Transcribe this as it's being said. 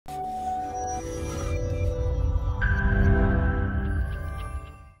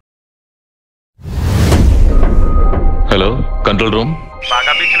Control room.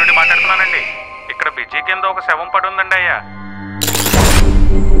 బాగా beach నుండి మాట్లాడుతున్నానండి. ఇక్కడ బిజీ కింద ఒక శవం పడి ఉందండి అయ్యా.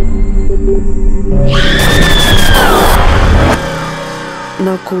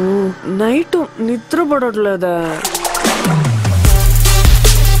 నాకు నైట్ నిద్ర పడట్లేదా?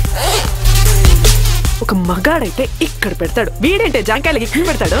 ఒక మగాడైతే ఇక్కడ పెడతాడు, వీడంటే జాంకాయలకి ఇక్కడ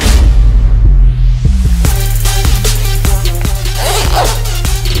పెడతాడు.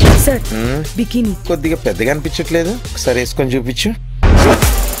 సార్ బికినీ కొద్దిగా పెద్దగా అనిపించట్లేదు, ఒకసారి వేసుకొని చూపించు.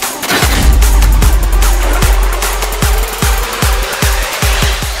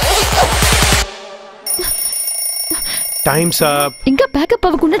 Times up. ఇంకా ప్యాకప్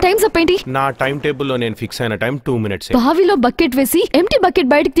అవ్వకుండా టైమ్స్ అప్ ఏంటి? నా టైం టేబుల్ లో నేను ఫిక్స్ అయిన టైం 2 minutes. బావిలో బకెట్ వేసి ఎంటీ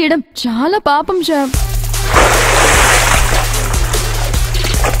బకెట్ బయటకు తీయడం చాలా పాపం శ్యామ్.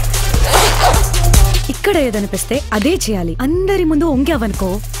 ఇక్కడ ఏదనిపిస్తే అదే చేయాలి. అందరి ముందు ఒంగావనుకో.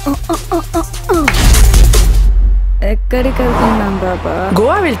 ఎక్కడికి వెళ్తున్నాం పాపా?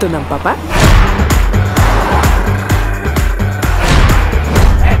 గోవా వెళ్తున్నాం పాపా.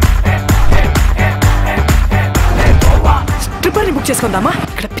 ట్రిపర్ని బుక్ చేసుకుందామా?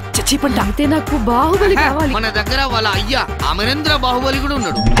 ఇక్కడ పిచ్చ చీపంట. అయితే నాకు బాహుబలి కావాలి. మన దగ్గర వాళ్ళ అయ్యా అమరేంద్ర బాహుబలి కూడా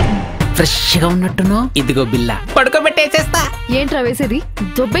ఉన్నాడు. ఫ్రెష్ గా ఉన్నట్టునో. ఇదిగో బిల్ల పడుకోబెట్టేసేస్తా. ఏంట్రా వేసేది?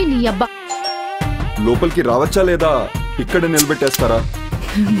 దొబ్బై నీ అబ్బా. లోపలికి రావచ్చా లేదా ఇక్కడ నిలబెట్టేస్తారా?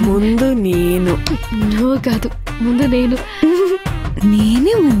 ముందు నేను. నువ్వు కాదు, ముందు నేను.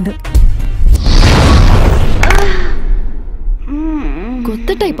 నేనే ముందు.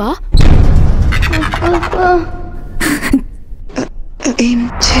 కొత్త టైపా? ఏం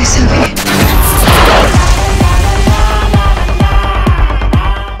చేసావే?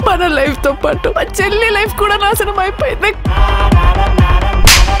 మన లైఫ్ తో పాటు మా చెల్లి లైఫ్ కూడా నాశనం అయిపోయింది.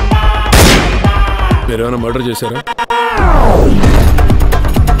 మీరేమైనా మర్డర్ చేశారా?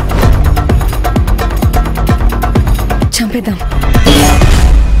 చంపేద్దాం.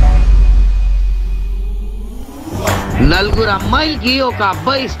 నలుగురు అమ్మాయిలకి ఒక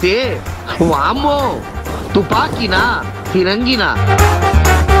అబ్బాయి ఇస్తే వామ్మో తుపాకీనా ఫిరంగినా